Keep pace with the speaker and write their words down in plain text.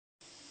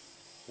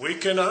We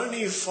can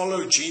only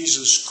follow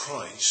Jesus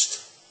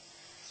Christ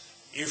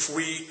if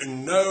we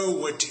know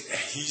what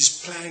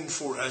his plan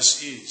for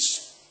us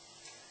is,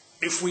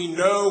 if we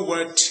know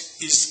what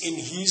is in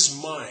his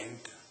mind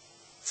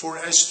for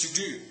us to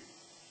do.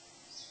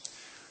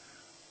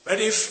 But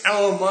if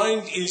our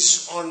mind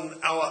is on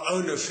our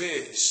own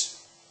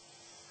affairs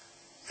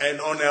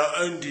and on our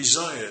own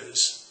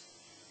desires,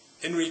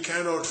 then we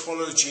cannot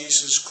follow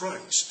Jesus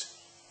Christ.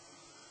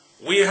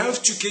 We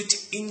have to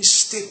get in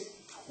step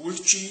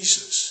with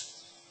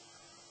Jesus.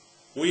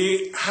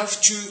 We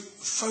have to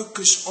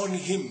focus on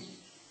him,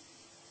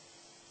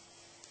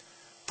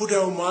 put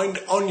our mind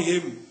on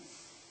him,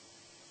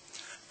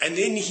 and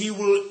then he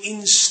will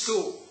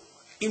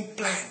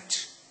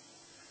implant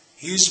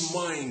his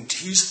mind,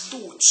 his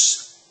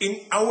thoughts in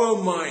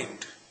our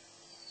mind,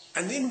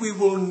 and then we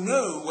will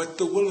know what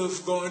the will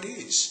of God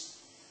is.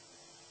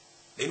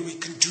 Then we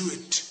can do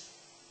it.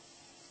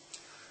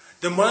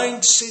 The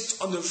mind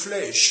set on the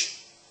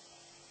flesh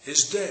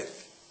is death.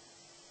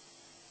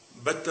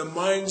 But the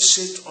mind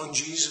set on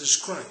Jesus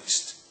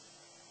Christ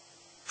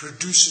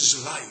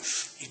produces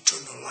life,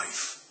 eternal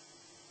life.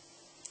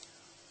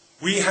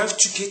 We have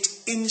to get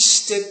in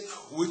step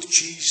with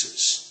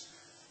Jesus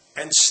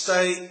and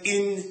stay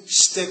in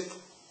step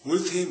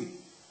with him.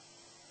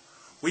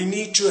 We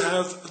need to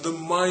have the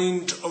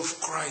mind of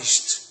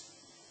Christ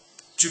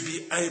to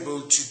be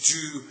able to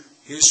do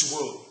his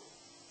will.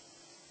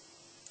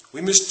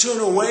 We must turn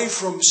away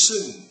from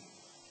sin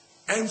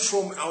and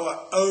from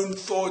our own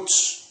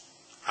thoughts,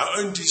 our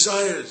own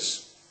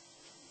desires,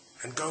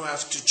 and go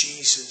after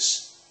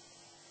Jesus.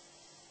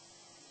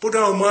 Put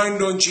our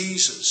mind on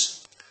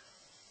Jesus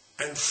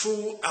and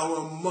fill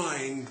our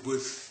mind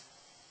with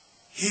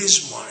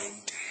his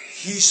mind,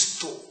 his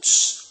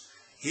thoughts,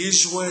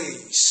 his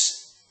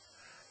ways,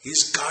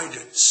 his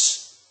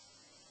guidance.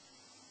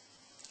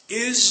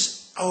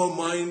 Is our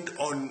mind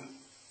on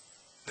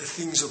the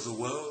things of the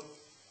world,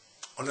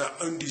 on our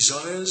own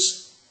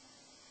desires,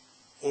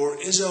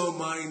 or is our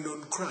mind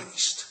on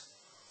Christ?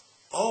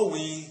 Are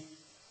we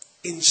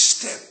in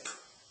step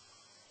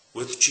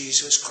with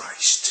Jesus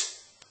Christ?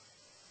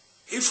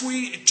 If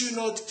we do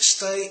not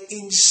stay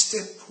in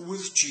step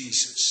with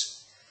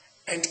Jesus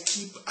and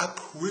keep up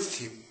with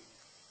him,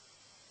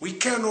 we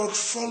cannot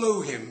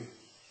follow him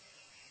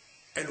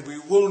and we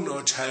will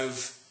not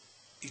have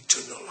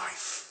eternal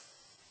life.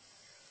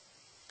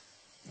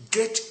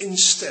 Get in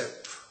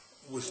step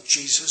with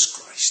Jesus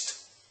Christ.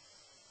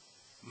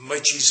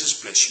 May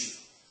Jesus bless you.